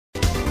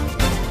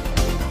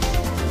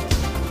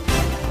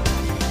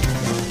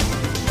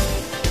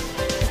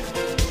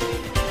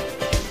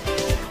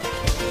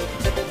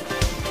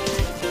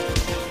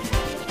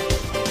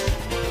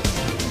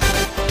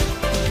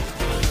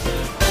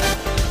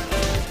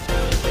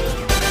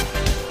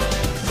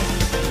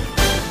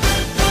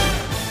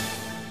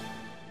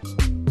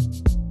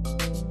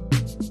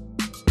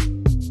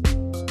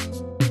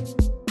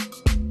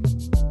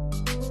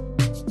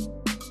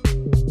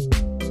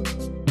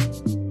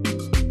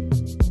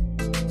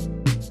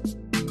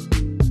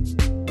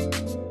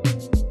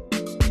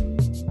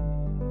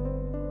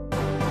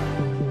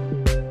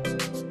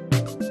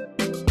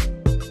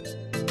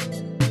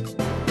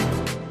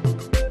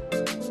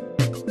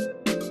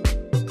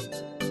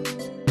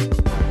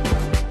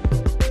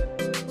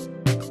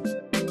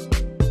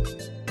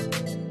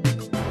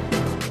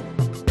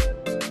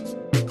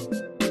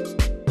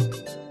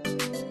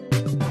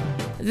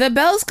The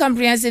Bells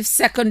Comprehensive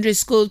Secondary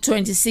School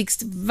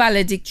 26th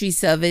valedictory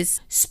service,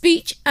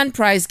 speech and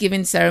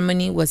prize-giving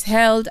ceremony was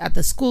held at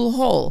the school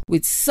hall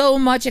with so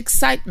much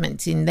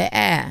excitement in the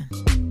air.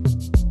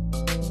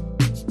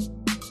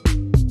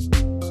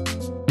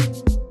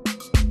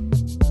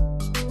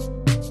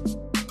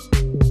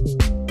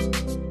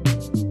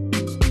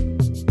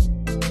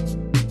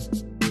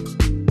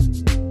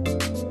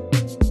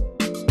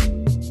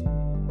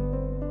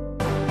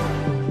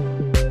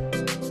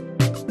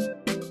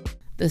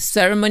 The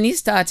ceremony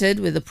started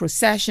with a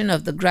procession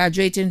of the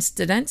graduating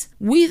students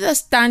with a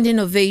standing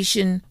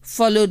ovation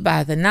followed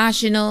by the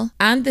national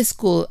and the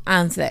school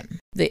anthem.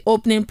 The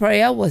opening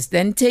prayer was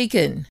then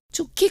taken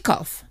to kick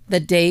off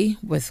the day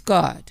with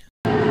God.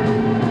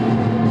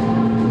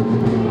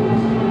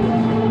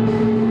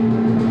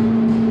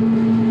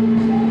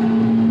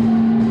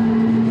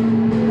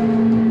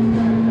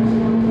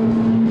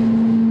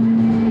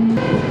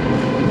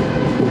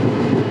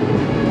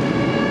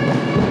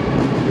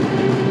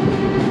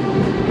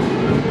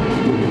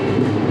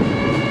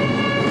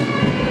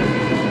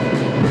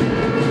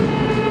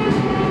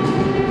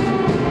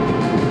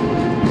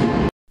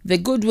 The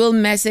goodwill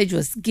message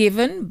was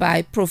given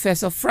by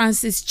Professor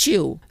Francis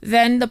Chiu.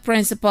 Then the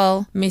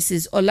principal,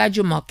 Mrs.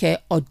 Olajumoke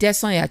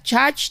Odesanya,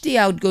 charged the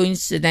outgoing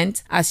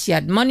students as she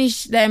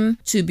admonished them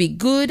to be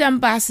good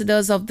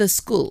ambassadors of the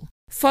school,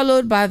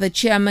 followed by the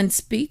chairman's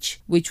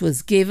speech, which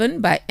was given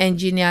by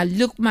Engineer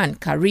Lukman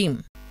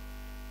Karim.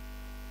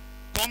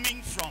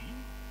 Coming from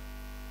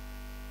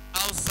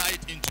outside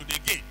into the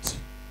gate,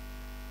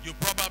 you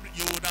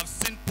would have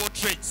seen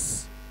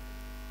portraits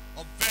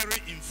of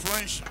very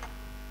influential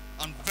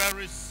and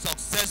very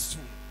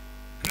successful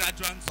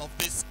graduates of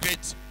this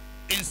great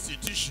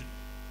institution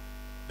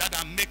that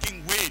are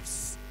making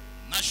waves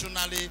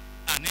nationally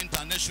and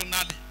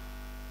internationally.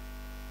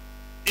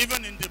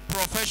 Even in the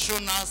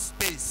professional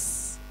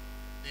space,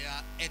 they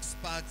are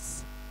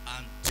experts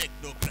and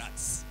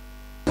technocrats.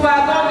 To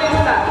our lovely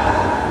staff,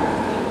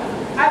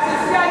 I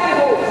sincerely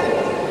hope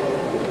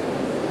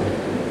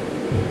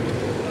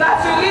that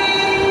you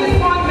leave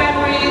with fond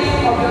memories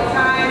of your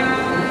time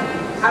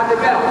at the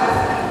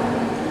Bells,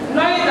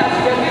 knowing that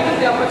you are given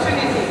the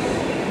opportunity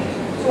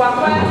to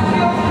acquire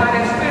skills and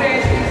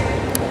experiences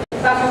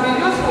that will be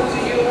useful to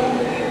you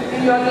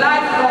in your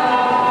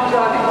lifelong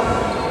journeys.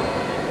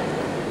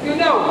 You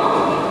know,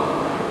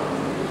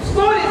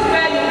 school is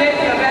where you make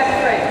your best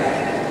friends,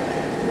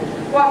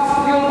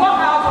 but you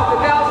walk out of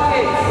the Bells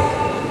gates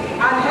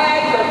and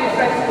head your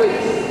different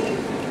ways.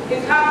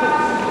 It happens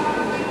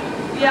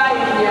year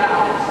in, year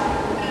out,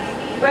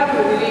 when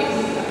we release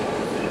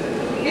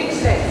each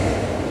set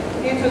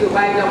into the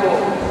wider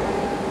world.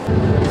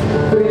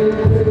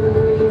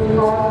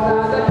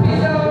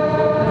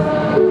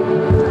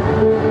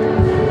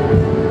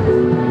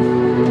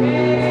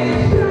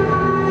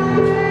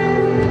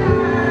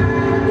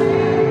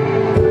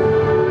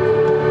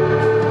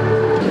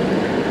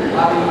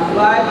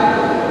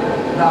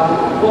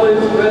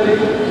 Is ready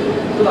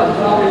to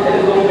travel at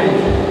any moment.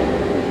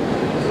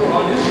 So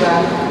on this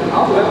plan, I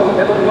want to welcome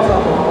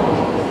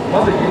everyone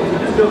once again to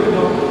this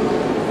video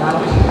and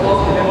wish you all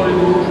a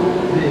memorable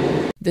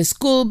day. The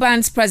school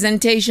band's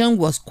presentation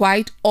was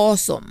quite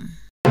awesome.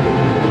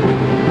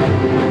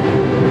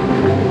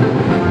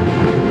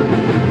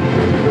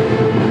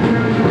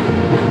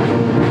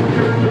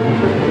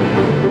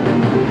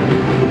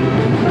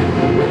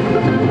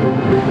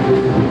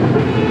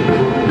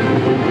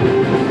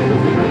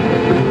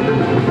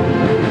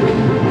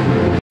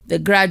 The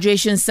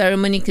graduation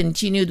ceremony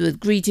continued with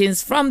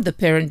greetings from the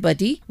parent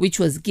body, which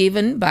was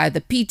given by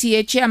the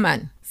PTA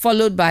chairman,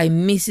 followed by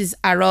Mrs.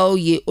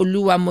 Araoye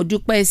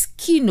Oluwamodukpe's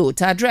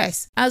keynote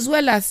address, as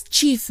well as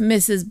Chief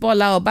Mrs.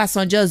 Bola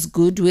Obasanjo's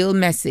goodwill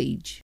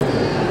message.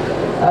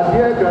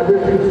 Dear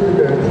graduating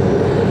students,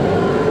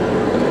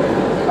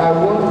 I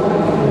want to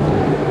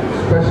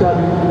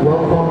specially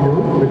welcome you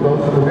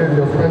because today is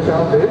your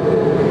special day.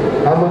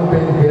 I haven't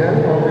been here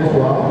all this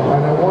while,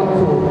 and I want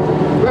to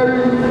very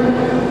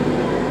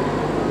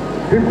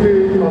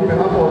deeply, on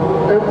behalf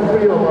of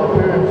every of our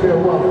parents here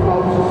who are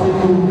proud to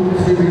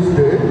see this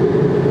day,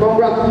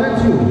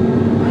 congratulate you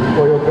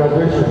for your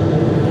graduation.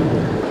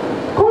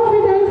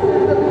 Confidence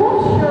is the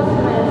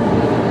consciousness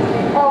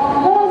of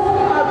one's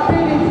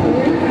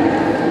ability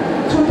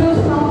to do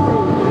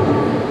something.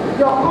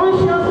 Your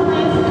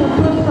consciousness to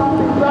do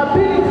something, your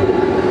ability,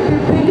 the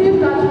belief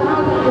that you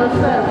have in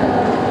yourself,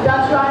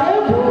 that you are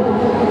able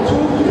to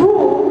do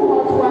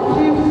or to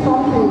achieve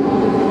something.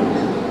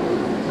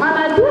 And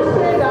I do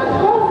say that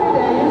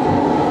confidence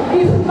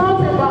is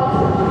not about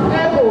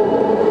ego,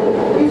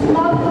 it's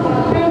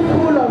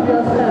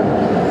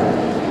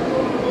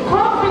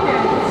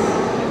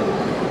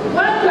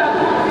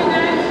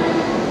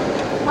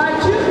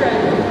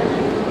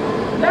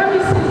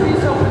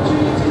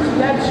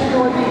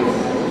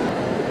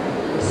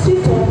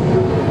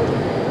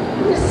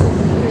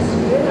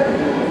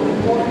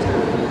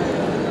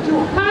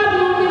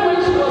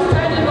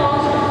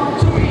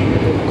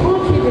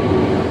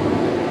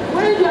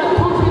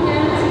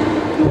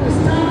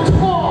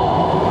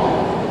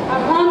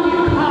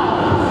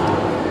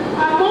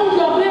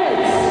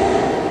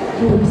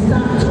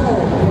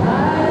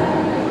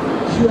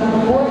you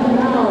are going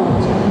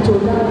out to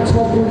that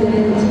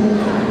turbulent,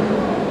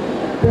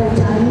 but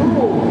I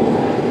know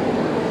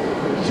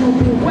you'll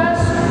be well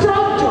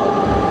structured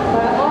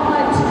by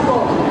Almighty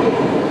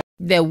God.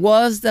 There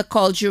was the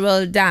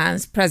cultural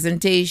dance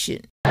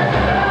presentation.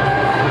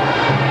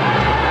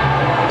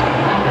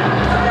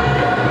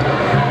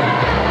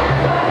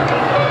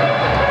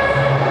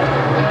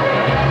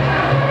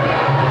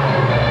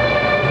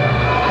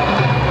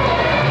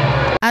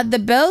 At the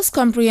Bells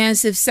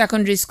Comprehensive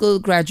Secondary School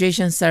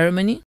graduation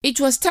ceremony, it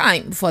was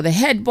time for the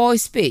head boy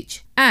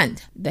speech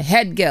and the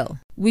head girl,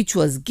 which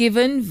was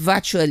given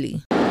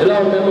virtually. A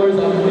lot of memories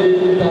I've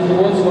made that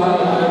once while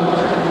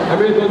I'm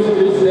really going to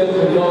miss them a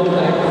lot,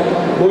 like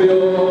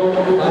Boyo,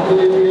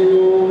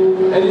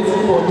 Adelino,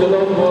 anything for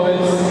Jollof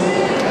Boys.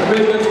 I'm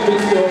really going to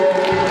miss your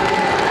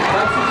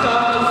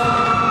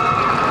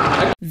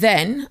practicals.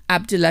 Then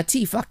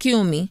Abdulateef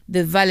Akinwumi,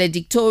 the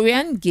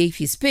valedictorian, gave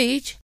his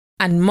speech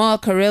and more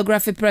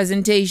choreography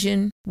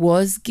presentation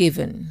was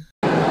given.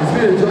 It's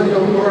been a journey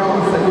of moral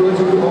and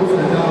psychological ups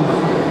and downs.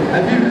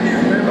 I vividly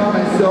remember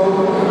myself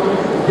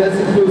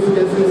getting close to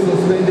getting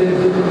suspended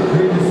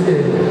during this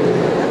year.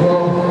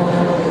 But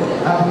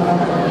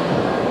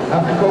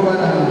I've recovered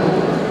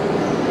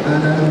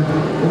and I'm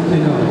okay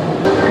now.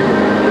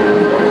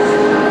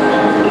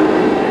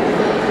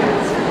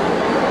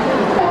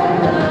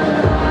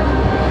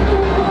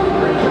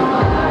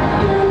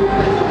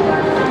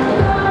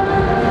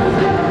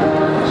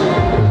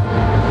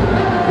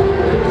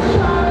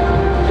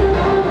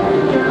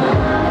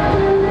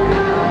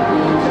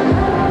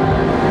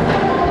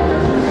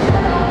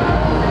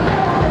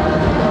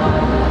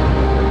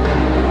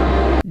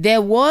 There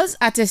was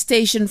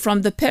attestation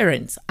from the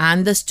parents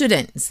and the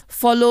students,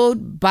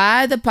 followed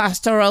by the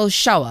pastoral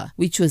shower,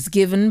 which was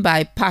given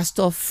by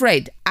Pastor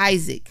Fred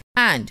Isaac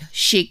and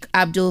Sheikh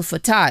Abdul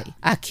Fatai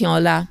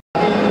Akinola. The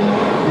 5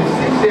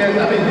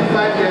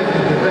 years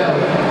in the Bell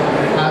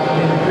has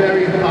been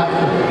very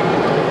impactful,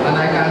 and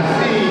I can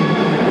see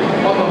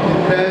one of the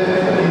best,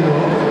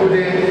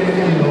 students,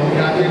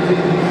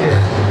 graduating this year.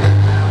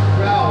 I'm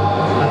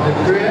proud as a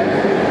prayer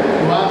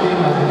to have him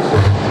as a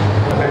son.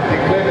 I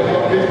declare the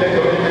completeness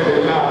of it in the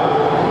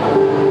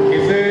lab. He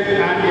said,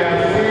 and their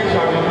sin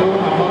shall be known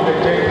among the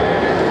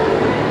Gentiles.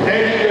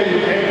 Anywhere you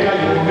enter,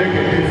 you will make a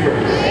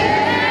difference.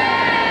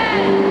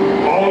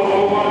 All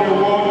over the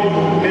world, you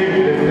will make a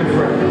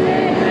difference.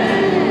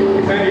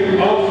 He said, the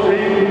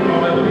offspring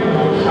of the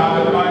people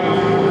shall abide.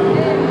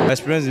 My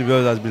experience in the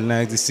Bells has been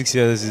nice. The 6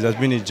 years, it has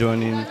been a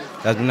journey. It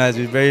has been nice.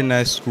 It's a very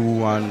nice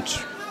school, and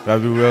we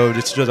have been well. They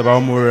teach us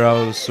about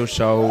moral,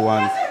 social,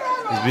 and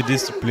it's been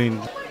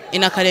disciplined.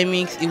 In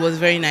academics, it was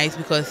very nice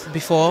because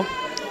before,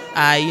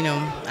 I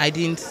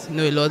didn't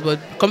know a lot, but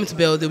coming to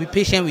Bell, they'll be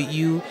patient with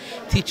you,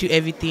 teach you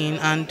everything,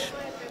 and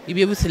you'll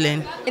be able to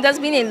learn. It has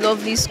been a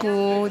lovely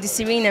school, the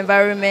serene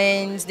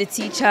environment, the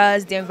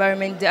teachers, the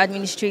environment, the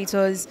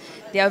administrators.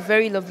 They are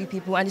very lovely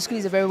people, and the school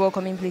is a very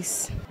welcoming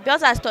place.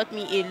 Bells has taught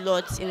me a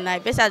lot in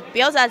life.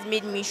 Bells has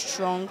made me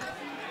strong,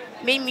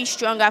 made me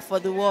stronger for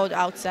the world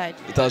outside.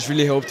 It has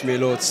really helped me a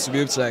lot to be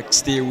able to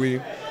stay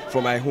away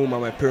from my home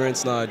and my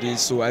parents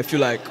nowadays. So I feel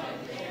like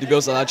the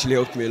Bells have actually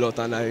helped me a lot,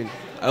 and I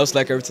just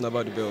like everything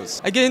about the Bells.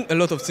 I gained a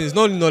lot of things,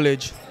 not only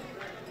knowledge.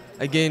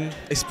 I gained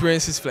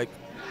experiences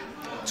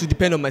to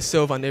depend on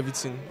myself and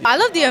everything. I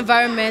love the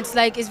environment,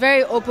 it's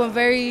very open,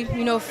 very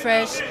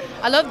fresh.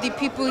 I love the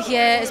people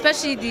here,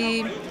 especially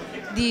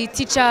the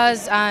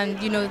teachers and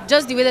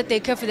just the way that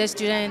they care for their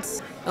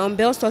students.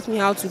 Bells taught me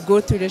how to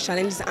go through the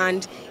challenges,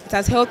 and it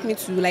has helped me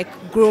to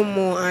grow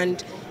more,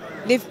 and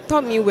they've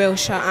taught me well,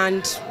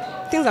 and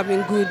things have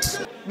been good.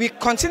 We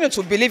continue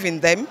to believe in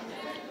them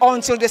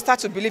until they start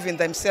to believe in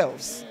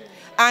themselves.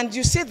 And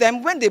you see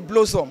them when they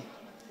blossom,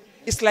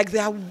 it's like they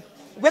are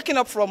waking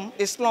up from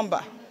a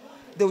slumber.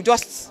 They will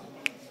just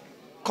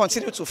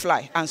continue to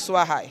fly and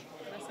soar high.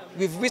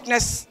 We've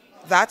witnessed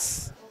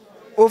that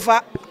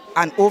over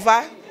and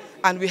over,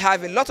 and we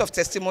have a lot of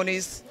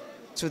testimonies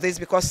to this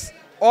because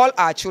all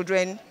our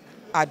children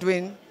are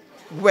doing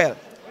well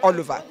all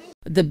over.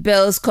 The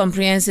Bells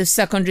Comprehensive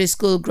Secondary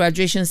School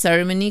graduation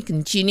ceremony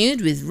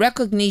continued with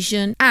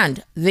recognition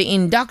and the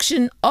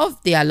induction of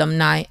the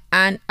alumni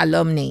and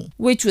alumnae,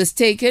 which was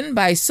taken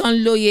by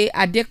Sonloye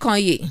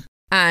Adekonye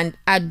and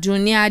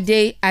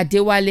Aduniade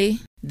Adewale.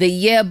 The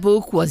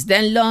yearbook was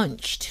then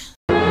launched.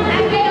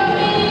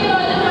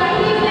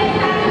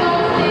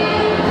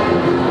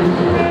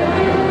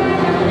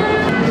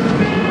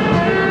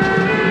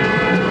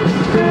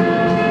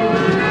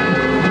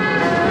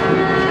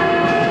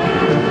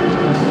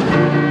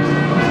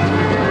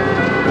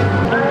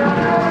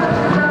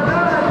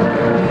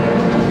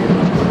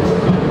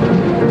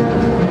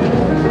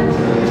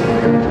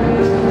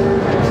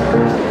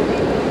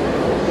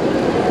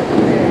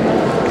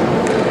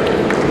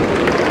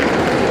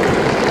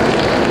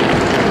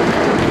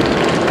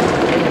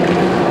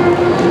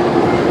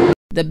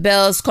 The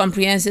Bells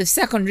Comprehensive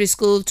Secondary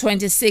School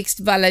 26th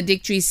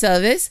valedictory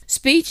service,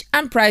 speech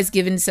and prize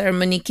giving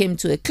ceremony came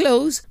to a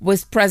close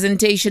with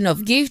presentation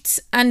of gifts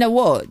and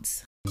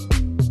awards.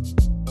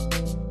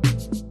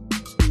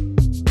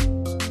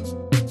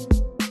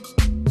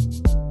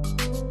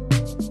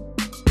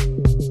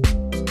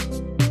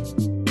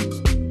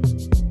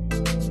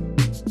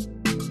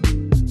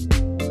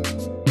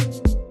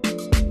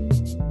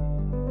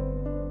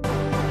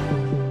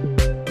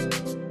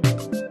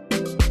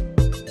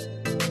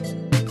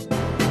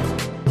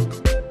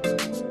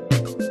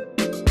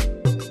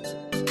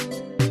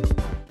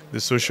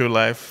 the social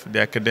life, the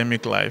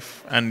academic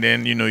life, and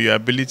then, your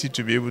ability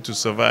to be able to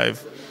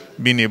survive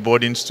being a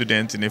boarding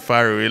student in a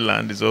faraway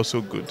land is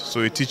also good. So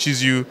it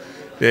teaches you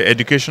the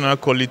educational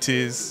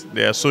qualities,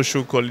 their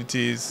social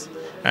qualities,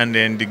 and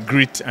then the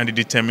grit and the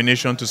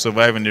determination to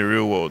survive in the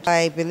real world.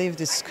 I believe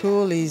the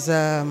school is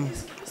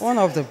one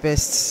of the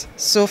best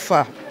so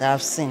far that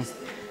I've seen.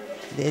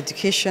 The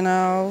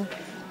educational,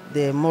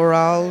 the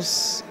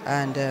morals,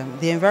 and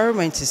the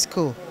environment is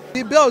cool.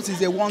 The Bells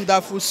is a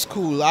wonderful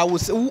school. I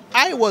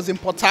was in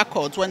Port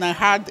Harcourt when I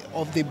heard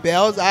of the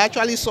Bells. I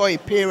actually saw a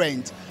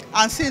parent,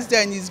 and since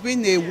then it's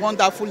been a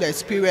wonderful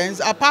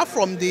experience. Apart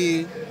from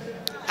the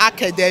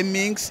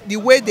academics, the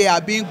way they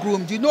are being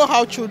groomed, you know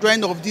how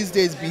children of these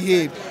days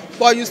behave,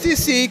 but you still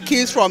see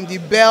kids from the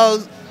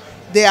Bells,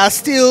 they are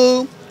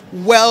still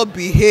well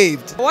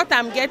behaved. What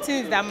I'm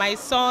getting is that my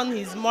son,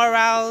 his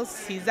morals,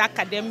 his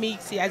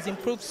academics, he has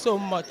improved so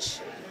much.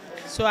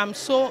 So I'm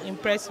so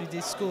impressed with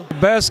this school.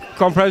 Best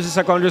Comprehensive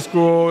Secondary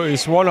School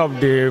is one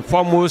of the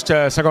foremost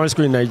secondary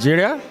schools in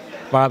Nigeria,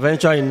 by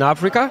venture in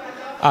Africa,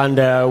 and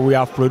we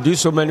have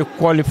produced so many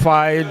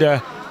qualified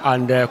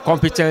and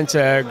competent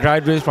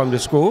graduates from the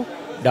school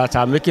that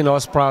are making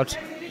us proud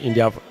in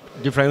their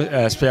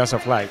different spheres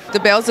of life. The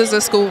Bells is a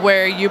school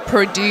where you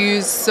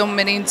produce so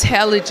many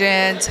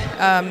intelligent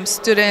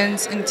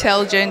students,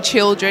 intelligent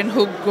children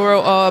who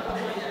grow up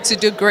to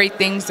do great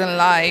things in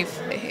life.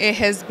 It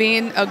has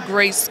been a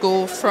great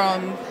school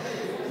from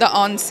the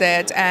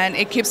onset, and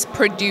it keeps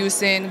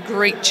producing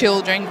great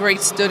children,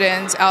 great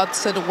students out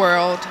to the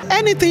world.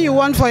 Anything you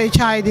want for a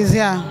child is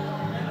here.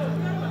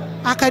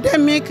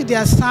 Academic, they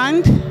are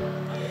sound.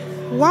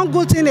 One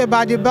good thing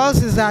about the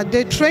Bells is that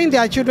they train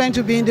their children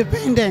to be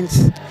independent.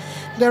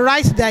 They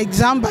write their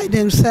exam by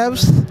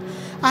themselves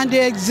and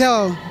they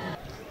excel.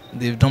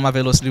 They've done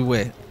marvelously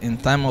well in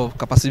time of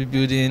capacity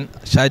building,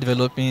 child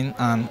developing,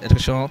 and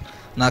educational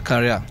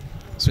career.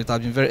 So it has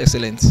been very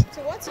excellent.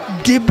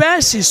 The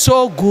Bells is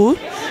so good.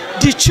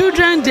 The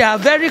children, they are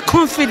very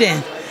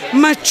confident,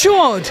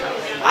 matured.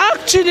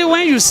 Actually,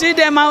 when you see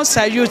them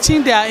outside, you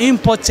think they are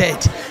imported,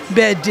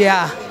 but they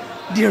are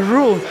the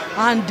road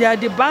and they are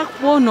the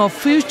backbone of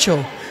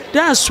future.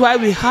 That's why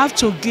we have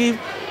to give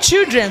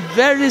children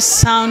very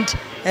sound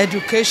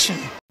education.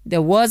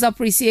 There was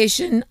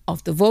appreciation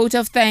of the vote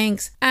of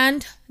thanks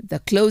and the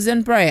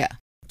closing prayer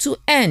to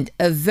end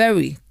a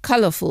very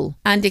colorful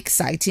and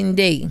exciting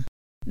day.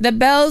 The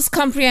Bells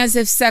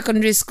Comprehensive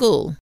Secondary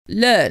School.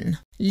 Learn,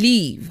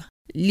 live,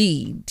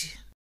 lead.